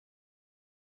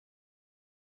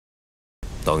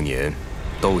当年，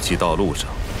斗气大陆上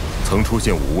曾出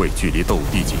现5位距离斗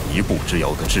帝仅1步之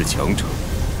遥的至强者，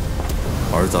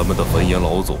而咱们的焚炎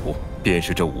老祖便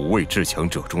是这5位至强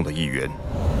者中的一员。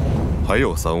还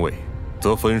有3位，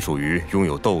则分属于拥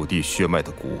有斗帝血脉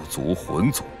的古族、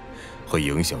魂族，和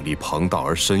影响力庞大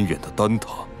而深远的丹塔。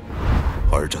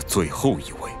而这最后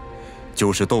一位，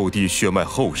就是斗帝血脉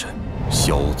后人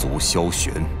萧族萧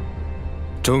玄。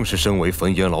正是身为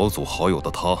焚炎老祖好友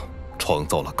的他，创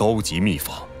造了高级秘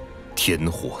法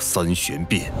天火三玄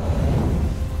变。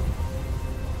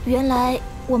原来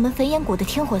我们焚炎谷的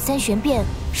天火三玄变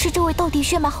是这位斗帝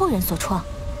血脉后人所创。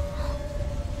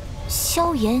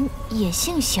萧炎也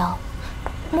姓萧，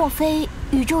莫非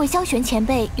与这位萧玄前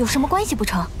辈有什么关系不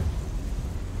成？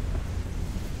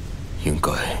应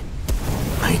该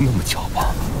没那么巧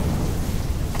吧。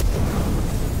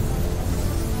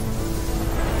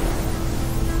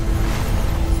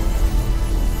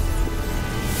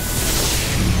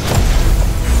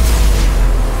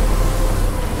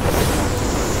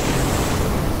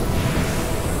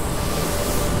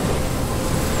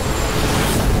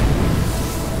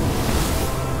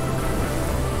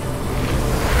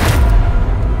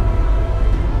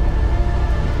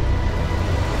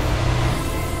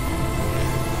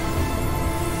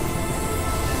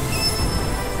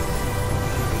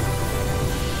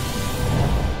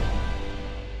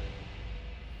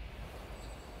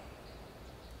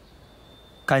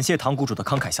感谢唐谷主的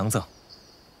慷慨相赠，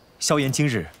萧炎今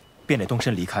日便得动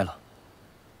身离开了。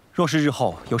若是日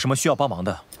后有什么需要帮忙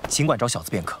的，尽管找小子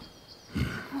便可。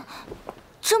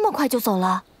这么快就走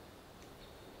了？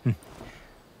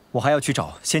我还要去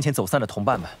找先前走散的同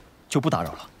伴们，就不打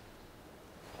扰了。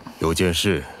有件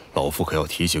事，老夫可要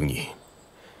提醒你：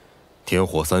天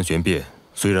火三玄变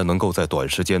虽然能够在短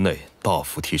时间内大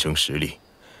幅提升实力，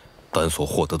但所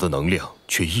获得的能量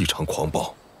却异常狂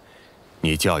暴。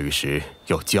你驾驭时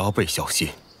要加倍小心。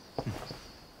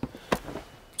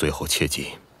最后切记，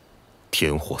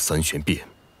天火三玄变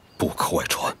不可外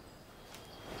传。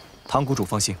唐谷主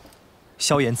放心，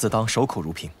萧炎自当守口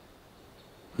如瓶。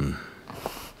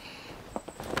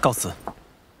告辞。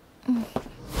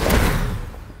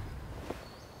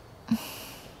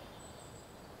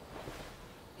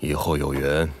以后有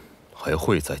缘还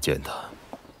会再见的。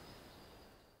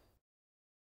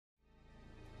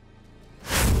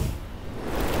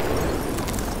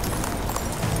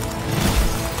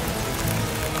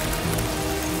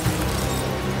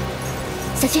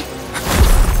小心！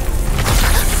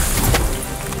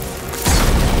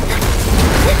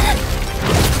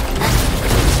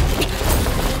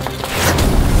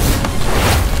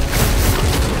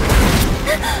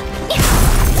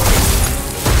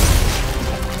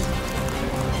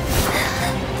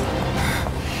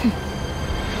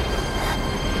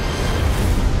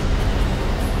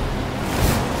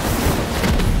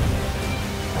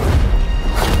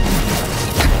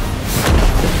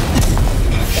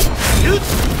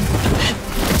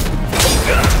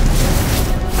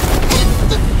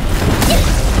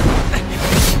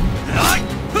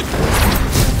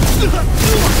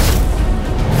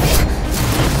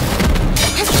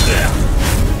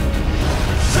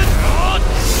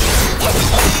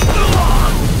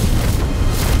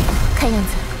看样子，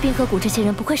冰河谷这些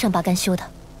人不会善罢甘休的。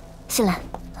新兰，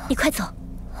你快走。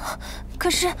可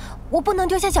是我不能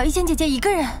丢下小医仙姐姐一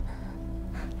个人。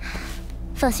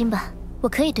放心吧，我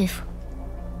可以对付。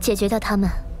解决掉他们，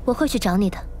我会去找你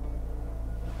的。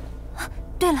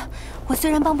对了，我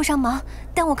虽然帮不上忙，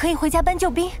但我可以回家搬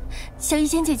救兵。小医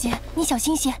仙姐姐，你小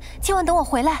心些，千万等我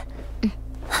回来。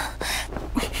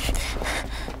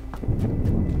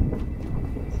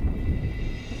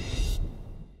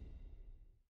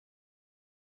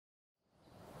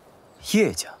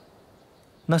叶家，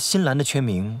那新兰的全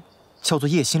名叫做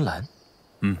叶新兰。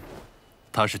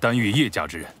他是丹羽叶家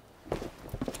之人。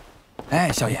哎，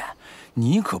萧炎，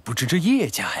你可不知这叶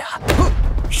家呀！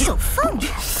手放开！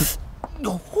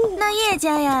那叶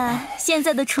家呀，现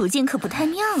在的处境可不太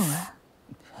妙啊。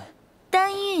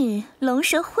丹域龙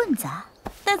蛇混杂，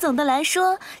但总的来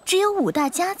说，只有5大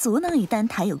家族能与丹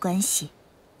塔有关系，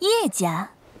叶家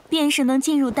便是能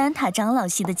进入丹塔长老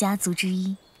系的家族之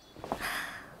一。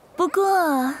不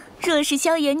过，若是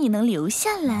萧炎你能留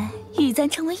下来，与咱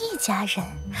成为一家人，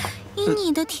以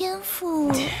你的天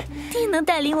赋，定能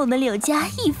带领我们柳家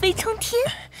一飞冲天。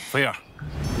菲儿，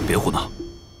别胡闹！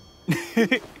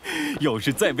要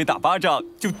是再被打巴掌，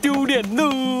就丢脸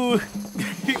喽！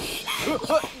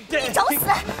你找死！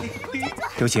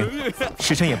刘晴，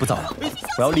时辰也不早了，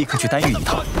我要立刻去丹域一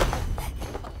趟。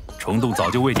虫洞早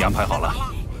就为你安排好了。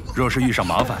若是遇上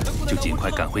麻烦，就尽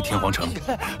快赶回天皇城。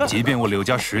即便我柳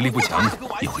家实力不强，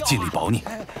也会尽力保你。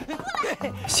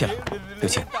谢了，刘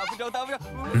青。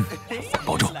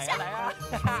保重。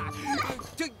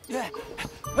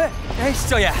喂，哎，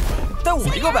萧炎，带我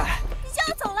一个呗。就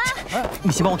要走了，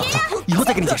你先帮我挡住，以后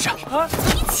再跟你解释。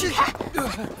你起开！我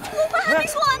话还没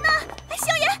说完呢。萧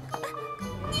炎，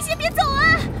你先别走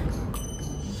啊！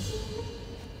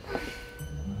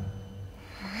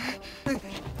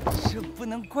这不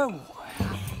能怪我呀！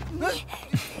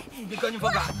你赶紧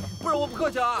放开，不然我不客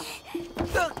气啊！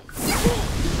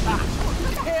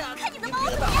看你的毛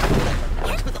怎么样！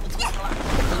可怎么错了？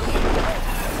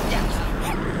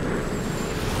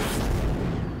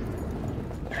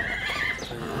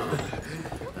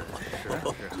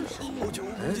好久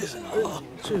不见啊！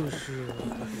这是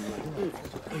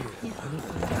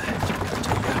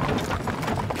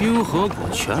冰河谷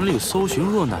全力搜寻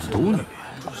恶男毒女，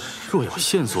若有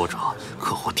线索者，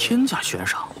可获天价悬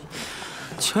赏。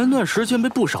前段时间被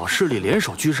不少势力联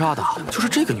手狙杀的，就是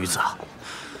这个女子。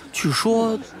据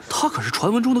说她可是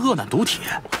传闻中的恶男毒体。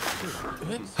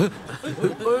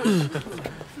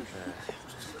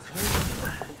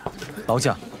劳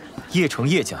驾，邺城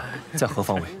叶家在何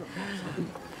方位？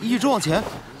一直往前，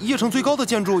邺城最高的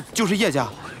建筑就是叶家。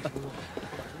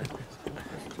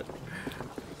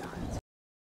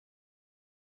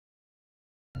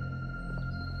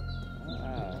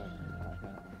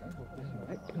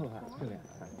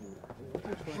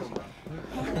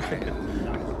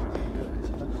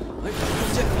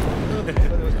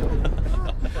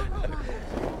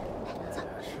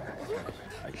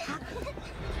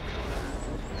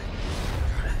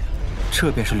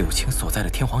这便是柳青所在的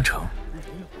天皇城。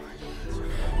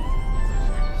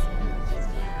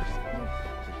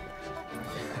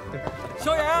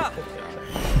萧炎，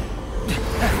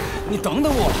你等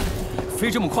等我，飞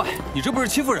这么快，你这不是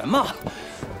欺负人吗？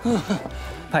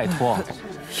拜托，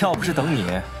要不是等你，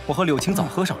我和柳青早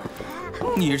喝上了。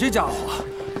你这家伙，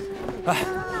哎，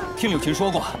听柳青说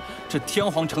过，这天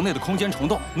皇城内的空间虫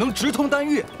洞能直通丹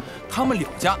域，他们柳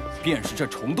家便是这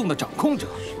虫洞的掌控者。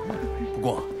不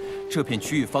过，这片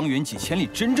区域方圆几千里，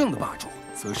真正的霸主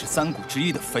则是3谷之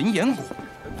一的焚炎谷。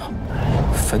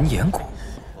焚炎谷，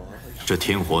这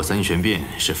天火三玄变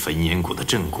是焚炎谷的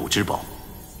镇谷之宝。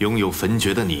拥有焚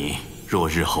诀的你，若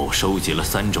日后收集了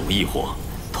3种异火，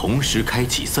同时开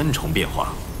启3重变化，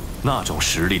那种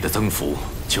实力的增幅，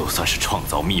就算是创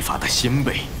造秘法的先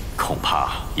辈，恐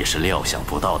怕也是料想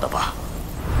不到的吧。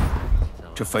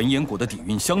这焚炎谷的底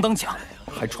蕴相当强，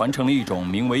还传承了一种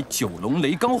名为九龙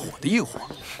雷罡火的异火。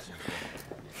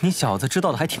你小子知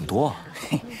道的还挺多啊。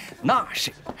嘿，那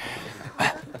是。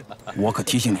哎，我可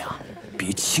提醒你啊，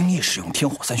别轻易使用天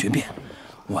火三玄变，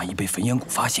万一被焚炎谷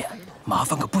发现，麻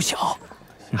烦可不小。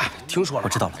哎，听说了，我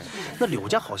知道了。那柳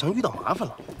家好像遇到麻烦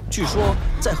了，据说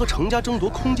在和程家争夺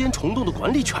空间虫洞的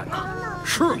管理权呢。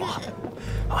是吗？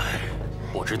哎，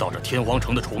不知道这天皇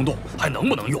城的虫洞还能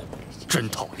不能用，真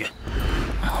讨厌。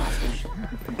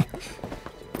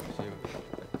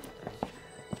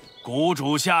谷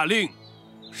主下令，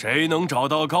谁能找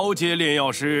到高阶炼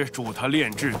药师助他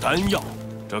炼制丹药，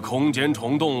这空间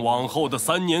虫洞往后的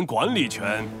3年管理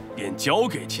权便交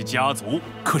给其家族。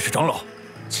可是长老，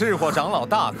赤火长老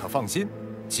大可放心，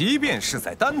即便是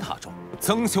在丹塔中，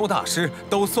增修大师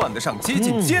都算得上接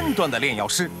近尖端的炼药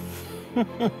师，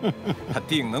他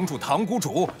定能助唐谷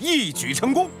主一举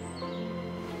成功。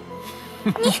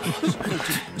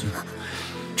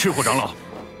赤火长老，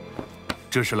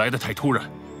这事来得太突然，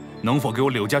能否给我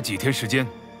柳家几天时间？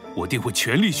我定会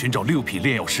全力寻找6品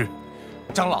炼药师。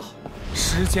长老，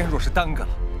时间若是耽搁了，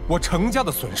我程家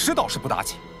的损失倒是不打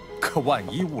紧，可万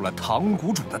一误了唐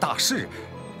谷主的大事，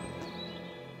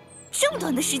这么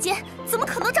短的时间，怎么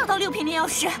可能找到6品炼药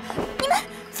师？你们，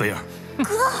菲儿，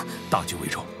哥，大局为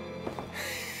重。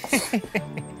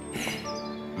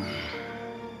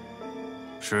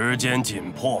时间紧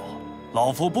迫，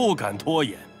老夫不敢拖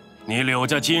延。你柳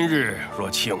家今日若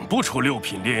请不出6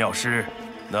品炼药师，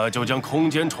那就将空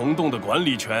间虫洞的管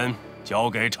理权交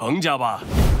给程家吧。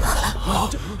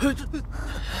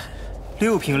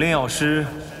6品炼药师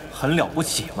很了不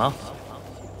起吗？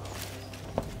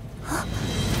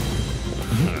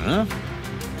嗯。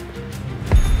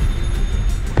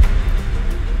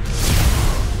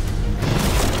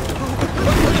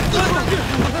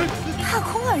踏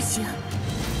空而行，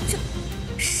这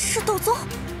是斗宗。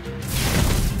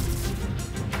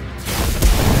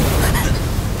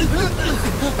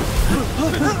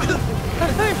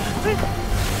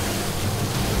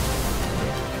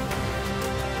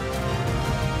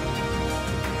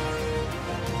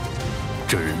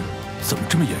这人怎么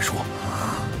这么眼熟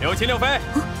？6亲6妃，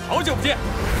好久不见。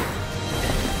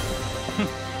哼，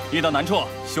遇到难处，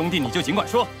兄弟你就尽管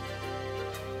说。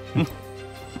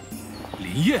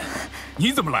林燕，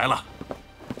你怎么来了？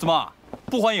怎么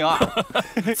不欢迎啊？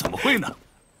怎么会呢？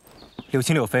柳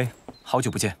青、柳飞，好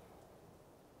久不见。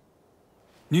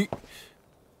你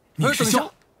是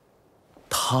萧？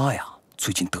他呀，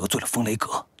最近得罪了风雷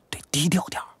阁，得低调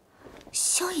点儿。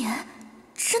萧炎，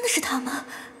真的是他吗？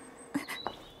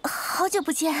好久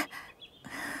不见。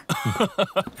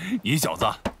你小子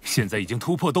现在已经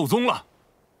突破斗宗了。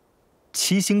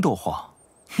7星斗皇，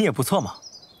你也不错嘛，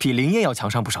比灵焰要强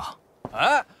上不少。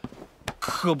哎，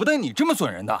可不带你这么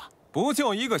损人的。不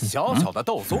就一个小小的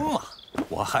斗宗吗？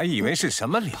我还以为是什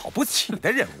么了不起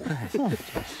的人物。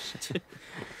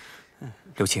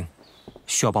柳青，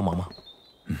需要帮忙吗？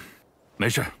没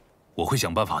事，我会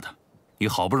想办法的。你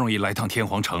好不容易来趟天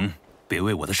皇城，别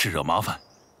为我的事惹麻烦。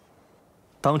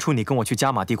当初你跟我去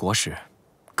加玛帝国时，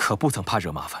可不曾怕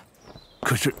惹麻烦。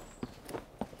可是，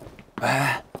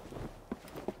哎，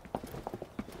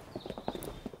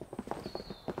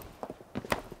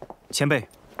前辈，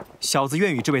小子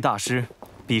愿与这位大师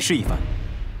比试一番。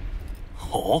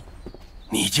哦，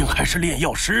你竟还是炼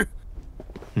药师？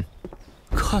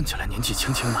看起来年纪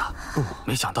轻轻的，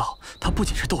没想到他不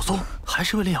仅是斗宗，还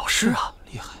是位炼药师啊！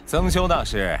厉害！曾修大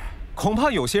师，恐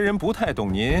怕有些人不太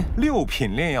懂您6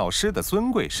品炼药师的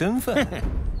尊贵身份。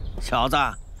小子，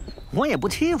我也不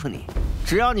欺负你，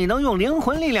只要你能用灵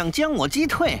魂力量将我击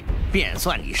退，便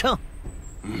算你胜。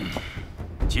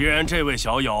既然这位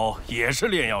小友也是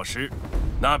炼药师，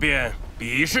那便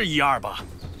比试一二吧。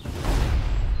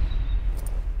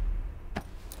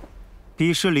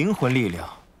比试灵魂力量，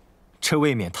这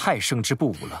未免太胜之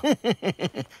不武了。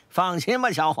放心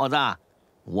吧，小伙子，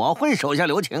我会手下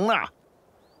留情的。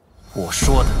我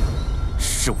说的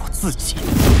是我自己。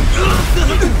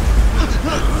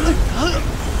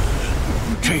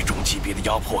这种级别的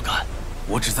压迫感，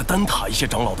我只在丹塔一些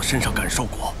长老的身上感受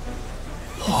过。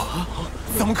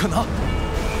怎么可能？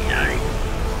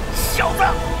小子，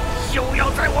休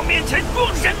要在我面前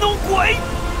装神弄鬼！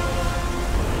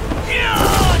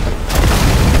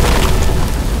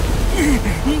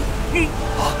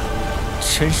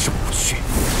真是无趣。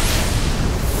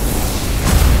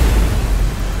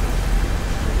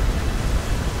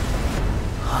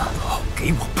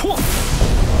给我破！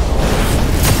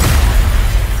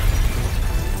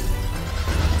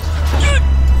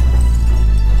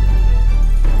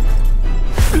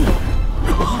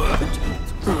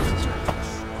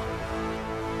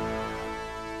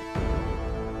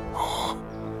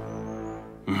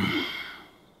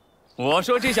我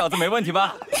说这小子没问题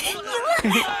吧？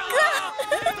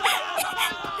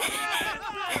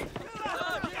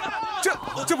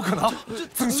这不可能！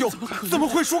曾修怎么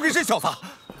会输给这小子？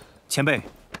前辈，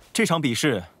这场比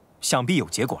试想必有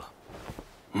结果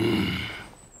了。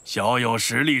小友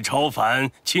实力超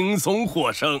凡，轻松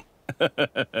获胜。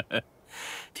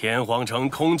天皇城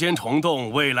空间虫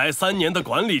洞未来3年的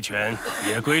管理权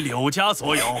也归柳家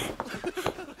所有。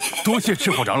多谢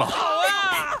赤火长老。好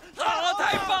啊，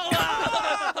太棒了！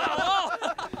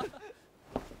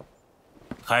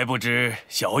还不知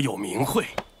小友名讳？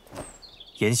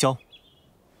言萧。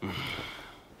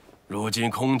如今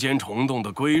空间虫洞的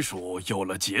归属有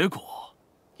了结果，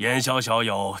言萧小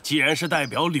友既然是代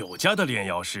表柳家的炼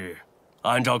药师，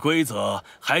按照规则，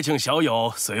还请小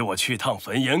友随我去趟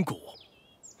焚炎谷。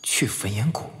去焚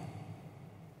炎谷，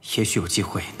也许有机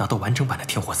会拿到完整版的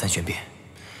天火三玄变。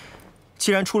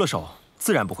既然出了手，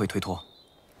自然不会推脱。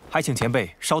还请前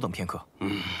辈稍等片刻。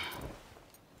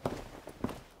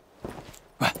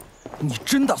喂，你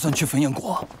真打算去焚炎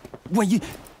谷？万一……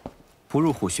不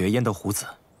入虎穴，焉得虎子？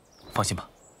放心吧，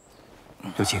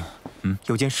柳青，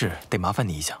有件事得麻烦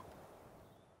你一下。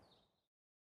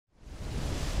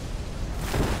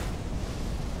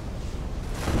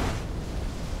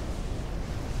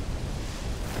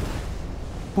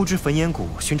不知焚炎谷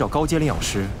寻找高阶炼药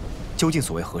师，究竟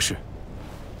所谓何事？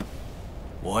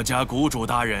我家谷主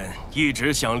大人一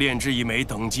直想炼制一枚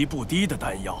等级不低的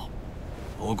丹药，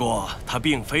不过他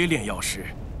并非炼药师。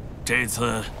这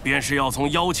次便是要从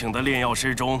邀请的炼药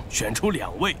师中选出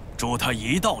2位，助他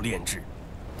一道炼制。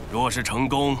若是成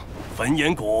功，焚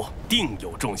炎谷定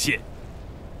有重谢。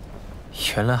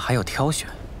原来还有挑选。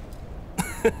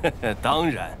当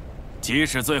然，即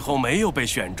使最后没有被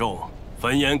选中，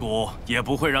焚炎谷也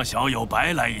不会让小友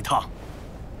白来一趟。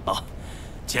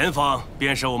前方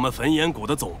便是我们焚炎谷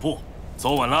的总部，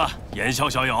坐稳了，言萧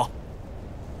小友。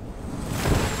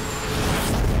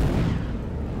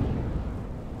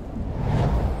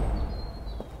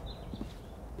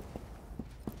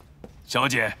小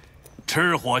姐，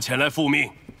赤火前来复命。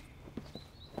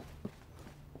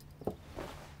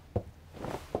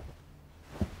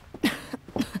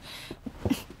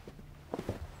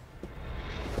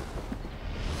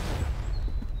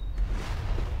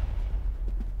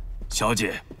小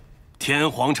姐，天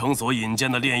皇城所引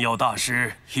荐的炼药大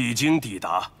师已经抵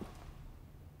达。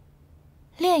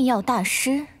炼药大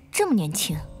师这么年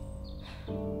轻，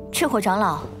赤火长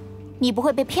老，你不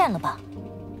会被骗了吧？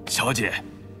小姐，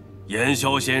炎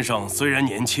萧先生虽然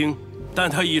年轻，但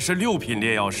他已是6品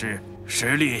炼药师，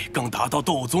实力更达到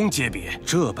斗宗阶别。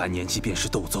这般年纪便是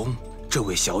斗宗，这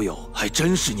位小友还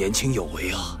真是年轻有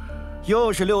为啊！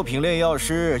又是6品炼药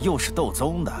师，又是斗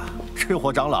宗的，赤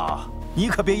火长老，你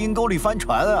可别阴沟里翻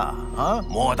船啊！啊！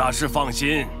莫大师放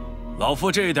心，老夫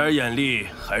这点眼力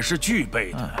还是具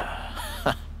备的。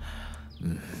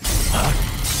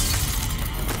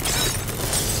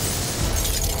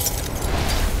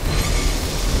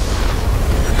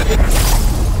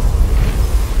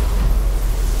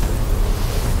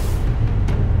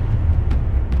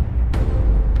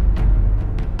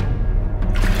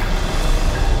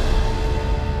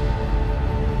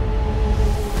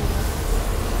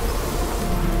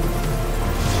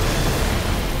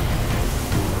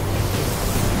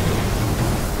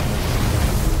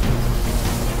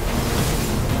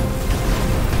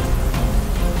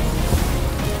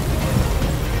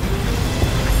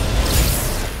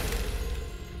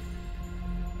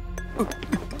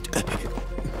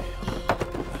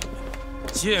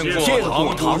见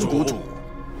过堂谷主。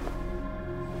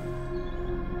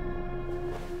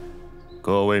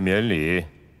各位免礼。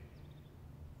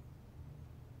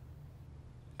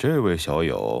这位小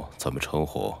友怎么称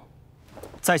呼？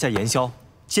在下炎萧，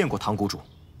见过堂谷主。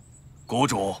谷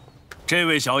主，这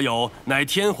位小友乃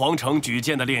天皇城举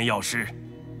荐的炼药师。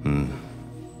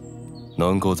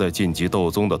能够在晋级斗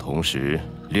宗的同时，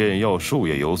炼药术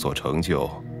也有所成就，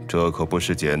这可不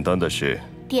是简单的事。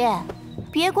爹，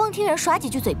别光听人耍几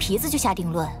句嘴皮子就下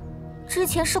定论，之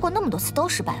前试过那么多次都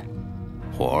失败了。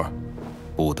火儿，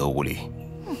不得无礼。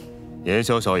炎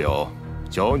萧小友，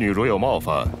小女若有冒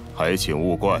犯，还请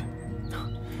勿怪。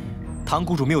堂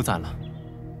谷主谬赞了，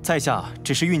在下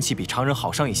只是运气比常人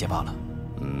好上一些罢了。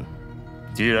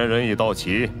既然人已到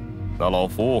齐，那老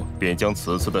夫便将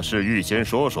此次的事预先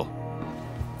说说。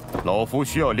老夫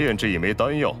需要炼制一枚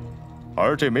丹药，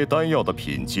而这枚丹药的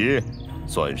品阶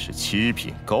算是7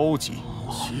品高级。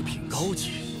7品高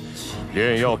级，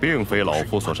炼药并非老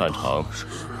夫所擅长，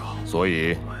所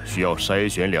以需要筛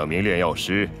选2名炼药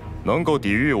师，能够抵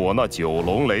御我那9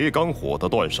龙雷罡火的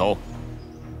煅烧。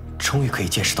终于可以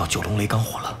见识到9龙雷罡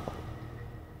火了。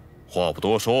话不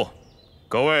多说，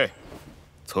各位，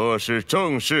测试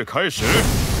正式开始。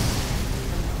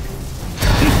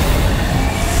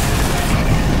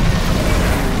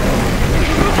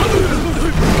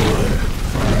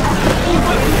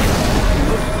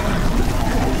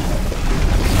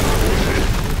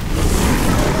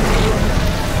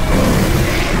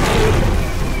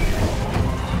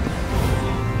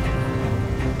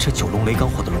这9龙雷罡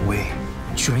火的龙威，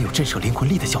居然有震慑灵魂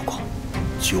力的效果。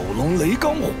9龙雷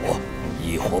罡火，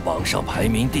异火榜上排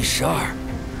名第12，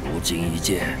如今一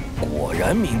见，果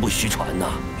然名不虚传呐！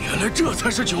原来这才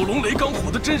是9龙雷罡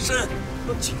火的真身，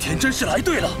今天真是来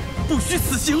对了，不虚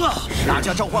此行啊！大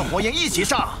家召唤火焰一起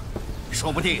上，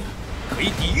说不定可以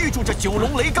抵御住这9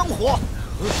龙雷罡火。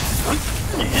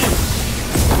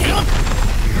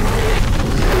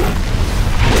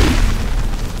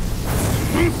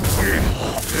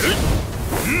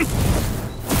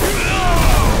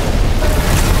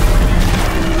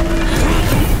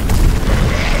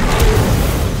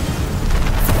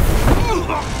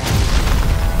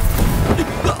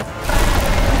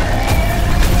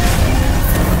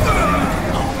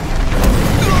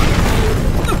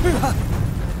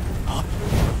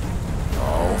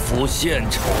老夫献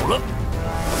丑了。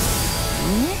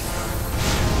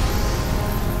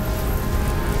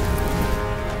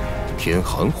天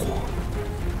寒火，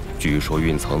据说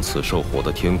蕴藏此兽火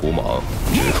的天骨蟒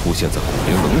只出现在古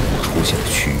灵冷火出现的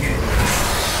区域。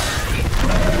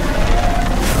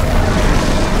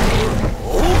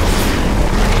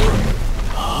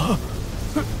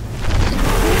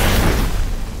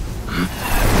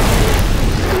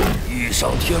遇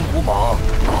上天骨蟒，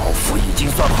老夫已经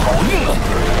算好运了。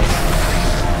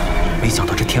没想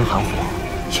到这天寒火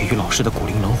也与老师的古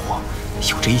灵冷火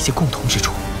有着一些共同之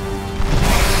处。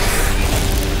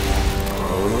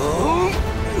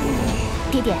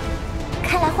爹爹，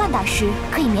看来幻大师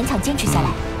可以勉强坚持下来。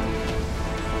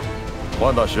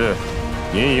幻大师，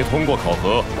您已通过考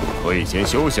核，可以先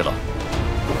休息了。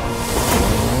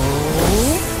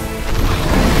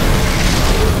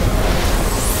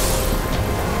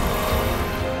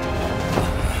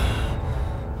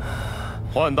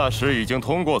幻大师已经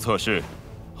通过测试，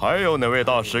还有哪位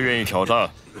大师愿意挑战？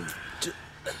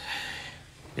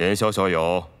炎萧小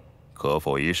友，可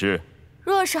否一试？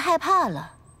若是害怕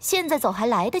了，现在走还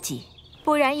来得及，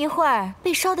不然一会儿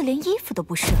被烧得连衣服都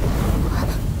不是了。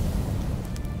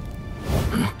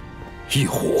异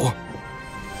火，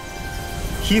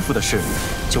衣服的事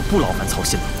就不劳烦操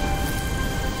心了。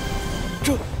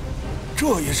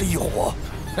这也是异火？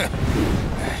哼，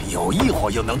有异火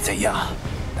又能怎样？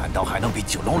难道还能比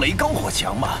九龙雷罡火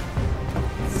强吗？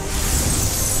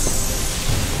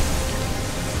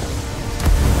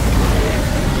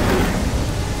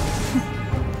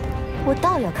 我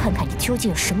倒要看看你究竟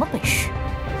有什么本事！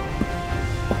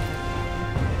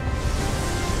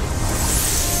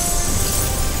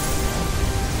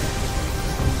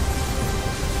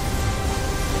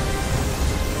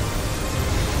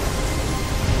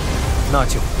那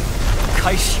就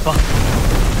开始吧。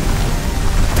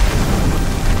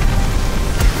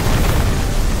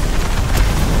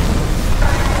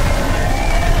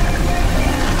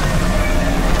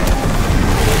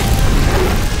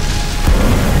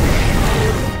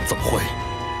怎么会？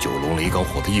九龙雷罡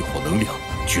火的异火能量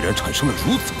居然产生了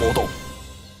如此波动！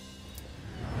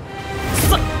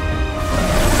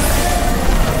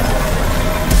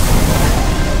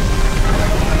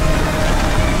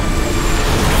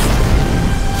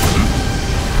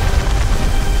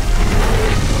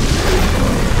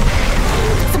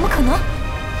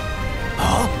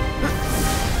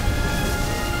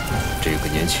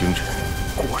 年轻人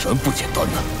果然不简单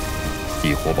呢！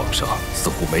异火榜上似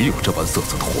乎没有这般色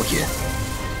泽的火焰，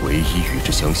唯一与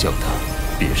之相像的，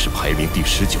便是排名第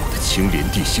19的青莲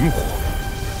地心火。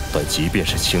但即便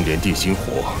是青莲地心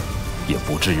火，也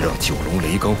不至于让九龙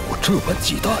雷罡火这般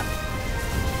忌惮。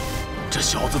这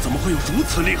小子怎么会有如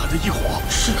此厉害的异火？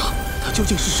是啊，他究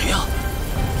竟是谁啊？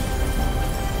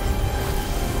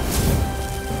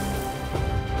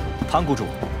唐谷主，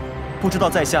不知道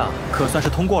在下可算是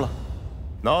通过了？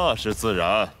 那是自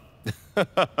然，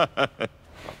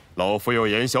老夫有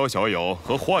炎萧小友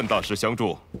和幻大师相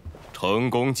助，成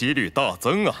功几率大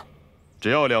增啊！只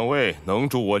要两位能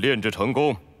助我炼制成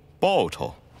功，报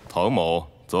酬唐某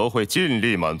则会尽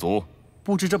力满足。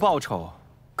不知这报酬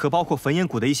可包括焚炎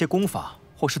谷的一些功法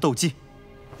或是斗技？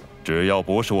只要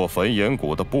不是我焚炎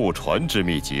谷的不传之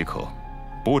秘即可。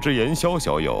不知炎萧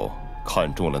小友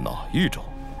看中了哪一种？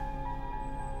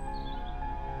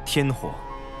天火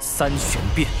三玄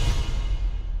变。